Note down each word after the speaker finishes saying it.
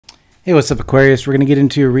Hey, what's up, Aquarius? We're going to get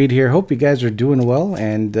into your read here. Hope you guys are doing well,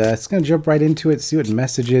 and it's going to jump right into it, see what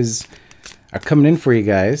messages are coming in for you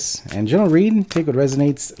guys. And general read, take what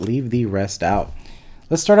resonates, leave the rest out.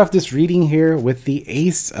 Let's start off this reading here with the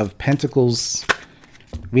Ace of Pentacles.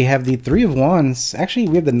 We have the Three of Wands. Actually,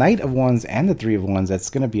 we have the Knight of Wands and the Three of Wands. That's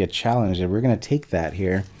going to be a challenge, and we're going to take that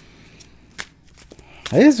here.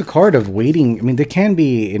 It is a card of waiting. I mean, there can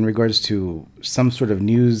be in regards to some sort of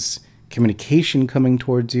news communication coming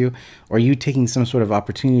towards you, or you taking some sort of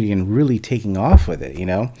opportunity and really taking off with it, you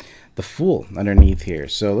know, the Fool underneath here.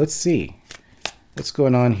 So let's see what's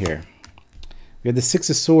going on here. We have the Six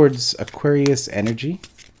of Swords, Aquarius energy.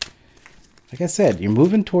 Like I said, you're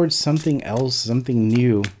moving towards something else, something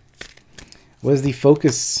new. What is the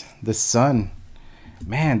focus? The Sun.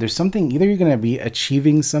 Man, there's something, either you're going to be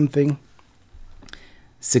achieving something,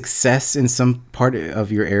 success in some part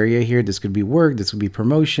of your area here. This could be work, this could be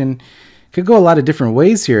promotion. Could go a lot of different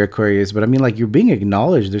ways here, Aquarius, but I mean, like, you're being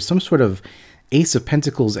acknowledged. There's some sort of Ace of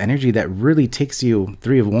Pentacles energy that really takes you,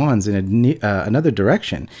 Three of Wands, in another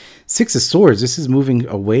direction. Six of Swords, this is moving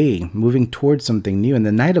away, moving towards something new. And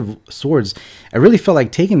the Knight of Swords, I really felt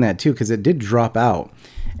like taking that too, because it did drop out.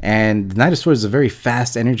 And the Knight of Swords is a very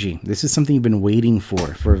fast energy. This is something you've been waiting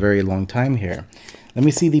for a very long time here. Let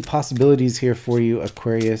me see the possibilities here for you,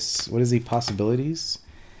 Aquarius. What is the possibilities?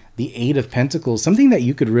 The Eight of Pentacles, something that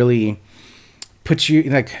you could really put you,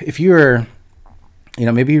 like, if you're, you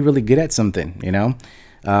know, maybe you're really good at something, you know,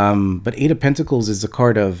 but Eight of Pentacles is a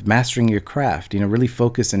card of mastering your craft, you know, really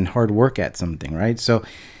focus and hard work at something, right? So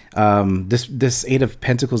this Eight of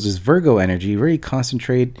Pentacles is Virgo energy, very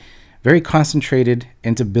concentrated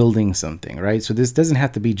into building something, right? So this doesn't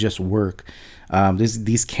have to be just work.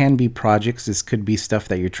 These can be projects. This could be stuff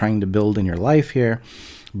that you're trying to build in your life here.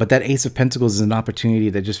 But that Ace of Pentacles is an opportunity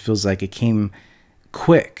that just feels like it came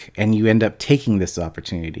quick, and you end up taking this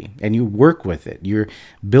opportunity and you work with it. You're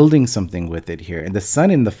building something with it here. And the Sun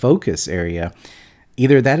in the focus area,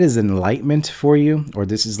 either that is enlightenment for you, or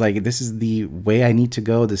this is like, this is the way I need to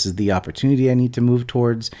go. This is the opportunity I need to move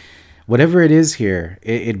towards. Whatever it is here,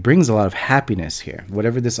 it brings a lot of happiness here,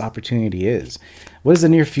 whatever this opportunity is. What is the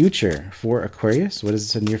near future for Aquarius? What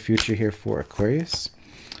is the near future here for Aquarius?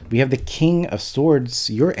 We have the King of Swords,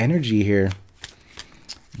 your energy here.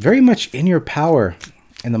 Very much in your power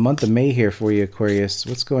in the month of May here for you, Aquarius.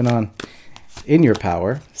 What's going on in your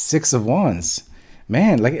power? Six of Wands.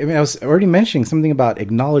 Man, like, I mean, I was already mentioning something about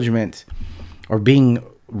acknowledgement or being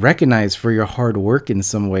recognized for your hard work in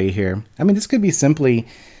some way here. I mean, this could be simply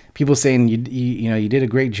people saying you know, you did a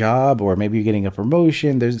great job, or maybe you're getting a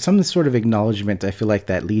promotion. There's some sort of acknowledgement, I feel like,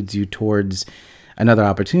 that leads you towards another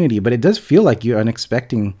opportunity. But it does feel like you're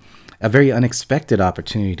expecting a very unexpected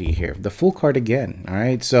opportunity here. The Fool card again. All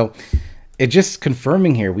right, so it just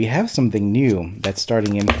confirming here, we have something new that's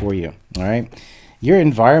starting in for you. All right, your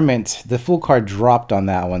environment, the Fool card dropped on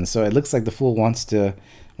that one, so it looks like the Fool wants to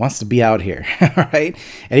be out here. All right,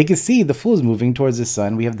 and you can see the Fool is moving towards the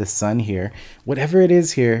Sun. We have the Sun here. Whatever it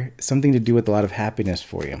is here, something to do with a lot of happiness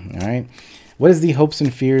for you. All right, what is the hopes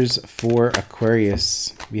and fears for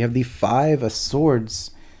Aquarius? We have the Five of Swords,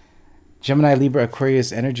 Gemini, Libra,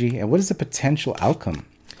 Aquarius energy. And what is the potential outcome?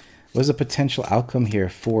 What is the potential outcome here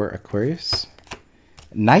for Aquarius?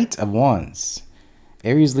 Knight of Wands,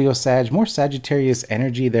 Aries, Leo, Sag, more Sagittarius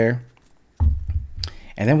energy there.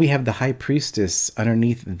 And then we have the High Priestess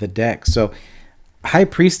underneath the deck. So High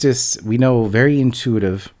Priestess, we know, very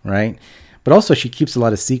intuitive, right? But also she keeps a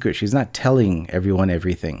lot of secrets. She's not telling everyone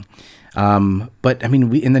everything. But I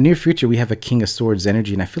mean, in the near future, we have a King of Swords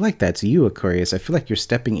energy, and I feel like that's you, Aquarius. I feel like you're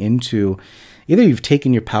stepping into, either you've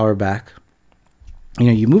taken your power back, you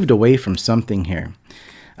know, you moved away from something here.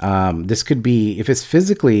 This could be, if it's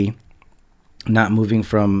physically not moving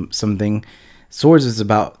from something, Swords is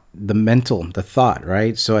about the mental, the thought,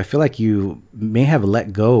 right? So I feel like you may have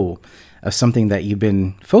let go of something that you've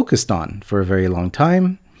been focused on for a very long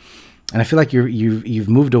time. And I feel like you've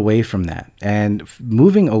moved away from that, and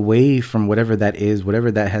moving away from whatever that is,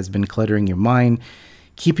 whatever that has been cluttering your mind,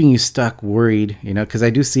 keeping you stuck, worried, you know, because I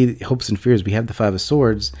do see hopes and fears. We have the Five of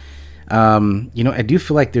Swords. You know, I do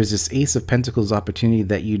feel like there's this Ace of Pentacles opportunity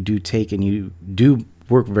that you do take, and you do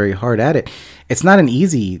work very hard at it. It's not an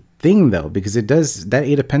easy thing though, because it does, that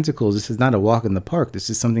Eight of Pentacles, this is not a walk in the park. This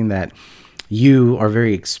is something that you are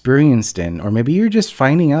very experienced in, or maybe you're just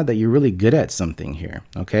finding out that you're really good at something here.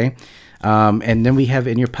 Okay. And then we have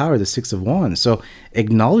in your power, the Six of Wands. So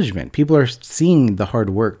acknowledgement, people are seeing the hard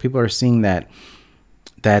work. People are seeing that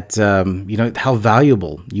you know, how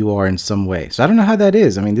valuable you are in some way. So I don't know how that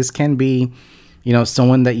is. I mean, this can be, you know,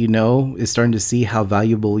 someone that you know is starting to see how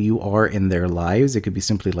valuable you are in their lives. It could be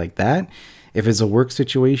simply like that. if it's a work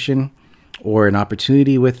situation or an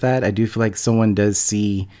opportunity with that, I do feel like someone does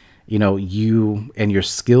see, you know, you and your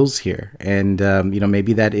skills here. And, you know,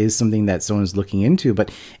 maybe that is something that someone's looking into,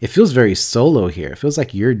 but it feels very solo here. It feels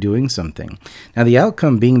like you're doing something. Now, the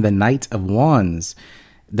outcome being the Knight of Wands.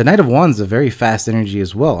 The Knight of Wands is a very fast energy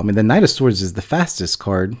as well. I mean, the Knight of Swords is the fastest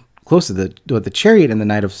card, close to the Chariot, and the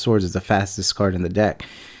Knight of Swords is the fastest card in the deck.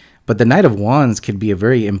 But the Knight of Wands could be a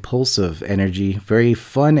very impulsive energy, very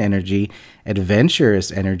fun energy, adventurous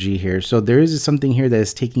energy here. So there is something here that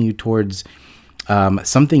is taking you towards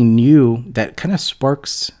something new that kind of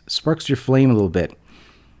sparks your flame a little bit.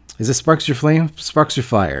 Is it sparks your flame? Sparks your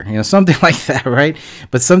fire, you know, something like that, right?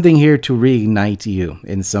 But something here to reignite you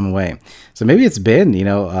in some way. So maybe it's been, you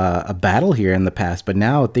know, a battle here in the past, but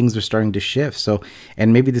now things are starting to shift. So,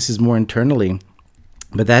 and maybe this is more internally,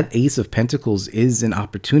 but that Ace of Pentacles is an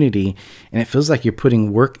opportunity, and it feels like you're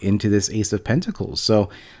putting work into this Ace of Pentacles. So,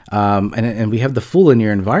 and we have the Fool in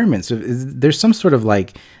your environment. So there's some sort of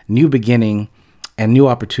like new beginning and new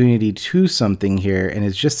opportunity to something here, and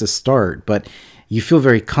it's just a start, but you feel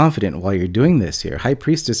very confident while you're doing this here. High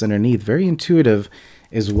Priestess underneath, very intuitive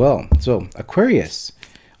as well. So Aquarius,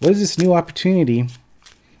 what is this new opportunity?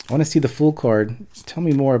 I want to see the Fool card. Tell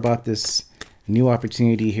me more about this new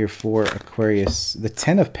opportunity here for Aquarius. The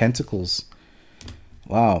Ten of Pentacles.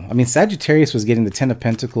 Wow. I mean, Sagittarius was getting the Ten of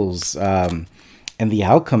Pentacles in the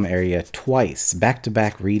outcome area twice,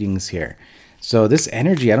 back-to-back readings here. So this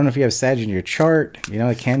energy, I don't know if you have Sag in your chart, you know,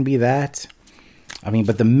 it can be that. I mean,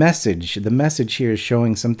 but the message here is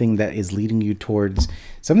showing something that is leading you towards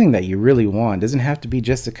something that you really want. It doesn't have to be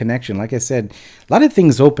just a connection. Like I said, a lot of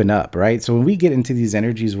things open up, right? So when we get into these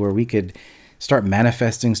energies where we could start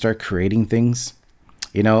manifesting, start creating things,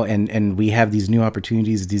 you know, and we have these new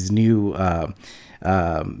opportunities, these new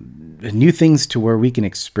new things to where we can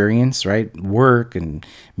experience, right? Work and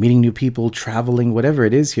meeting new people, traveling, whatever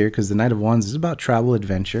it is here, because the Knight of Wands is about travel,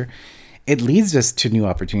 adventure. It leads us to new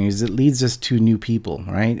opportunities. It leads us to new people,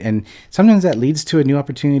 right? And sometimes that leads to a new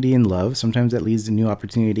opportunity in love. Sometimes that leads to a new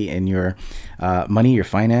opportunity in your money, your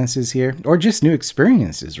finances here, or just new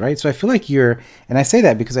experiences, right? So I feel like you're, and I say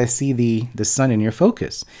that because I see the sun in your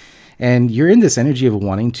focus. And you're in this energy of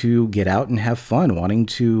wanting to get out and have fun, wanting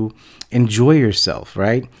to enjoy yourself,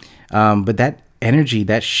 right? But that energy,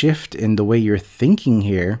 that shift in the way you're thinking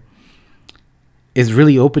here is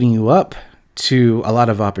really opening you up to a lot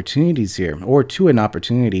of opportunities here, or to an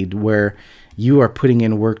opportunity where you are putting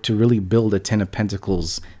in work to really build a Ten of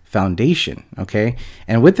Pentacles foundation, okay?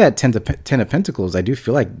 And with that Ten of Pentacles, I do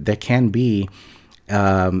feel like there can be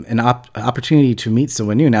an opportunity to meet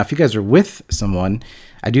someone new. Now, if you guys are with someone,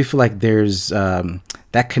 I do feel like there's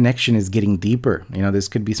that connection is getting deeper. You know, this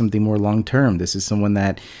could be something more long-term. This is someone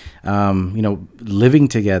that, you know, living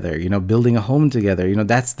together, you know, building a home together. You know,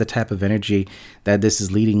 that's the type of energy that this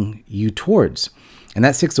is leading you towards. And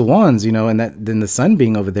that Six of Wands, you know, and then the sun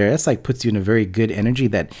being over there, that's like puts you in a very good energy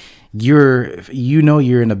that you're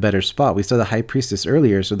in a better spot. We saw the High Priestess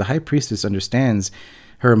earlier. So the High Priestess understands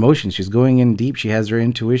her emotions. She's going in deep. She has her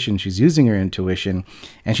intuition. She's using her intuition,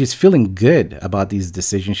 and she's feeling good about these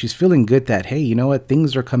decisions. She's feeling good that, hey, you know what?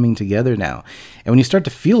 Things are coming together now. And when you start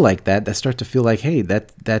to feel like that starts to feel like, hey,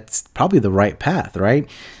 that's probably the right path, right?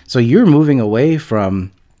 So you're moving away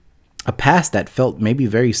from a past that felt maybe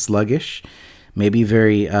very sluggish, maybe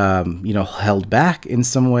very, you know, held back in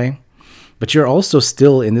some way. But you're also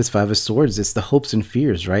still in this Five of Swords. It's the hopes and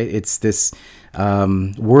fears, right? It's this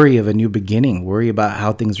worry of a new beginning, worry about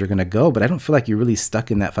how things are going to go. But I don't feel like you're really stuck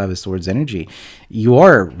in that Five of Swords energy. You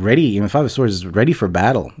are ready. Even Five of Swords is ready for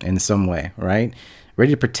battle in some way, right?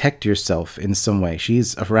 Ready to protect yourself in some way.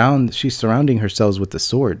 She's surrounding herself with the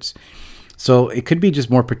swords. So it could be just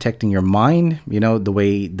more protecting your mind, you know, the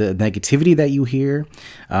negativity that you hear.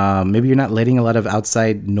 Maybe you're not letting a lot of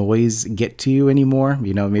outside noise get to you anymore.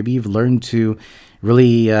 You know, maybe you've learned to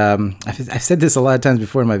really, I've said this a lot of times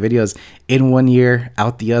before in my videos, in one ear,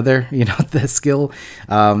 out the other, you know, the skill.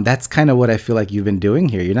 That's kind of what I feel like you've been doing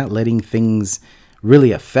here. You're not letting things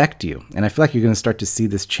really affect you. And I feel like you're going to start to see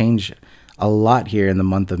this change a lot here in the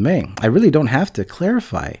month of May. I really don't have to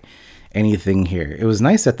clarify anything here. It was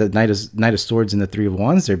nice that the Knight of Swords and the Three of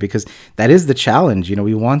Wands there, because that is the challenge. You know,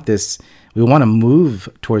 we want to move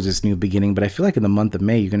towards this new beginning, but I feel like in the month of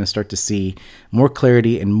May, you're going to start to see more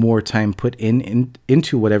clarity and more time put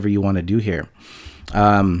into whatever you want to do here.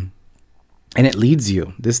 And it leads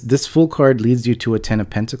you, this Fool card leads you to a Ten of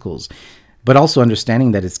Pentacles, but also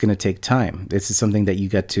understanding that it's going to take time. This is something that you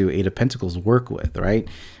got to Eight of Pentacles work with, right?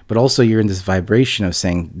 But also you're in this vibration of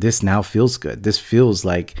saying, this now feels good. This feels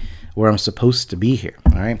like where I'm supposed to be here.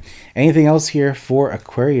 All right. Anything else here for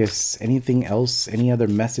Aquarius? Anything else? Any other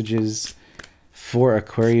messages for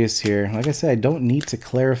Aquarius here. Like I said, I don't need to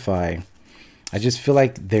clarify. I just feel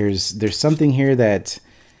like there's something here that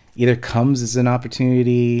either comes as an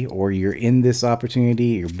opportunity, or you're in this opportunity,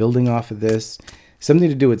 you're building off of this. Something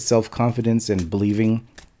to do with self-confidence and believing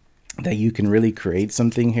that you can really create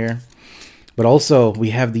something here. But also we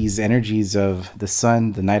have these energies of the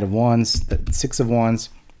Sun, the Knight of Wands, the Six of Wands,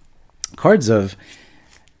 cards of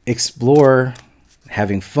explore,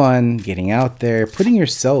 having fun, getting out there, putting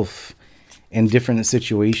yourself in different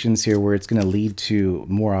situations here where it's going to lead to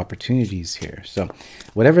more opportunities here. So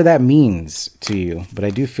whatever that means to you, but I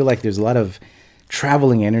do feel like there's a lot of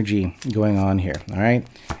traveling energy going on here. All right.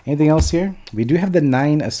 Anything else here? We do have the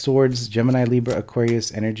Nine of Swords, Gemini, Libra,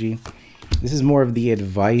 Aquarius energy. This is more of the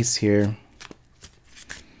advice here.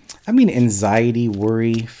 I mean, anxiety,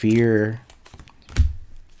 worry, fear,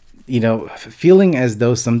 you know, feeling as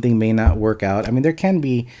though something may not work out. I mean, there can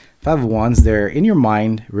be Five of Wands there in your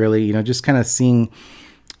mind, really, you know, just kind of seeing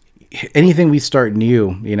anything we start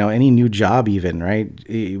new, you know, any new job even, right?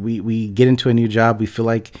 We get into a new job. We feel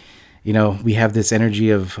like, you know, we have this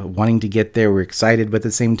energy of wanting to get there. We're excited, but at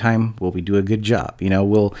the same time, will we do a good job? You know,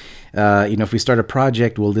 will, you know, if we start a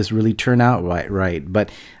project, will this really turn out right?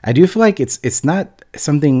 But I do feel like it's not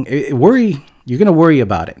something, worry, you're going to worry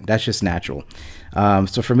about it. That's just natural.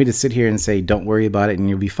 So for me to sit here and say, don't worry about it and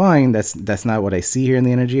you'll be fine, that's not what I see here in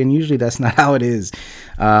the energy. And usually that's not how it is.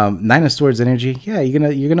 Nine of Swords energy. Yeah, you're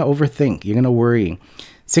gonna overthink. You're gonna worry.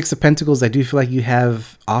 Six of Pentacles, I do feel like you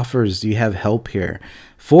have offers. You have help here.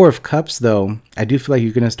 Four of Cups, though, I do feel like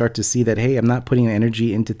you're going to start to see that, hey, I'm not putting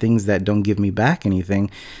energy into things that don't give me back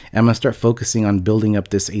anything. And I'm going to start focusing on building up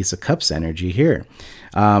this Ace of Cups energy here.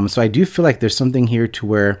 So I do feel like there's something here to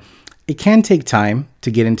where it can take time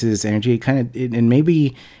to get into this energy. And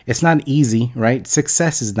maybe it's not easy, right?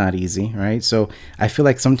 Success is not easy, right? So I feel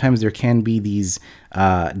like sometimes there can be these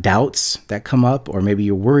doubts that come up, or maybe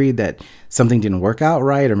you're worried that something didn't work out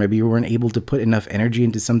right, or maybe you weren't able to put enough energy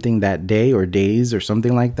into something that day or days or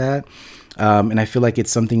something like that. And I feel like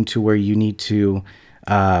it's something to where you need to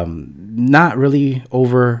not really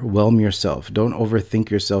overwhelm yourself. Don't overthink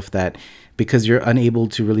yourself that because you're unable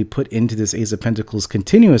to really put into this Ace of Pentacles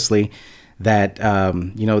continuously, that,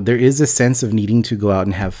 you know, there is a sense of needing to go out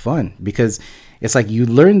and have fun, because it's like you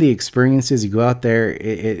learn the experiences, you go out there,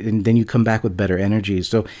 and then you come back with better energy.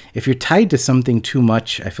 So if you're tied to something too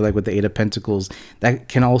much, I feel like with the Eight of Pentacles, that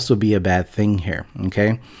can also be a bad thing here.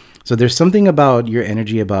 Okay. So there's something about your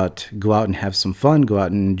energy about go out and have some fun, go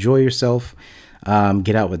out and enjoy yourself,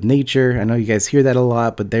 get out with nature. I know you guys hear that a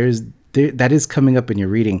lot, but that is coming up in your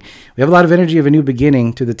reading. We have a lot of energy of a new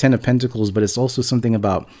beginning to the Ten of Pentacles, but it's also something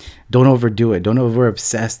about don't overdo it. Don't over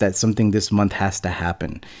obsess that something this month has to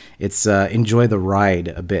happen. It's enjoy the ride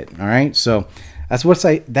a bit. All right. So that's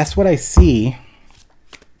what I see.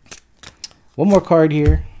 One more card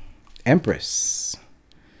here. Empress.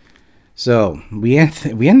 So we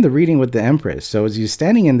end the reading with the Empress. So as you're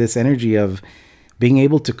standing in this energy of being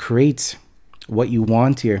able to create what you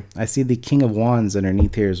want here, I see the King of Wands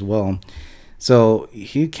underneath here as well. So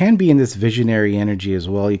you can be in this visionary energy as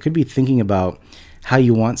well. You could be thinking about how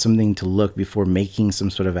you want something to look before making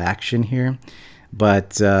some sort of action here.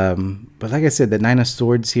 But like I said, the Nine of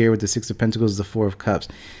Swords here with the Six of Pentacles, the Four of Cups.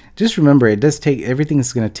 Just remember, it does take,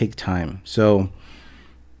 everything's going to take time. So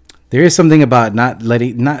there is something about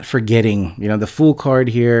not forgetting, you know, the Fool card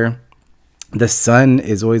here. The Sun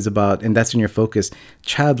is always about, and that's in your focus,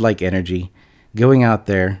 childlike energy, going out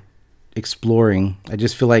there, exploring. I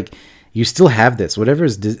just feel like you still have this. Whatever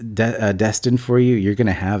is destined for you, you're going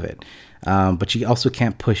to have it. But you also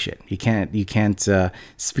can't push it. You can't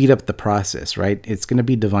speed up the process, right? It's going to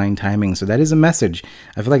be divine timing. So that is a message.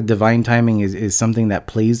 I feel like divine timing is something that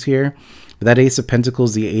plays here. But that Ace of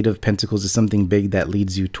Pentacles, the Eight of Pentacles is something big that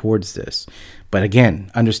leads you towards this. But again,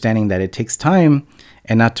 understanding that it takes time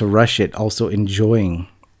and not to rush it. Also enjoying,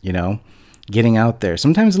 you know, getting out there.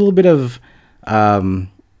 Sometimes a little bit of,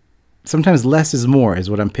 sometimes less is more is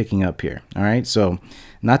what I'm picking up here. All right. So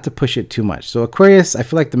not to push it too much. So Aquarius, I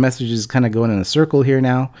feel like the message is kind of going in a circle here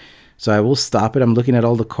now. So I will stop it. I'm looking at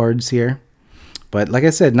all the cards here. But like I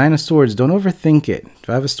said, Nine of Swords, don't overthink it.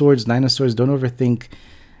 Five of Swords, Nine of Swords, don't overthink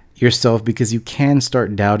yourself, because you can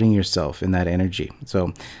start doubting yourself in that energy. So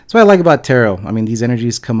that's what I like about tarot. I mean, these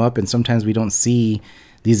energies come up and sometimes we don't see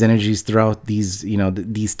these energies throughout these, you know,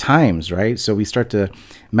 these times, right? So we start to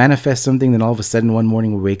manifest something, then all of a sudden one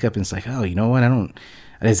morning we wake up and it's like, oh, you know what?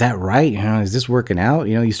 Is that right? You know, is this working out?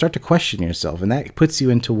 You know, you start to question yourself, and that puts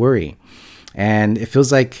you into worry. And it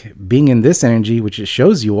feels like being in this energy, which it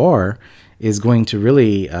shows you are, is going to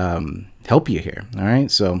really help you here. All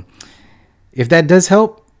right. So if that does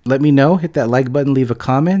help, let me know. Hit that like button, leave a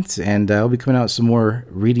comment, and I'll be coming out with some more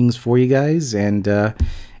readings for you guys. And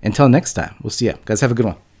until next time, we'll see ya. Guys, have a good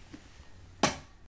one.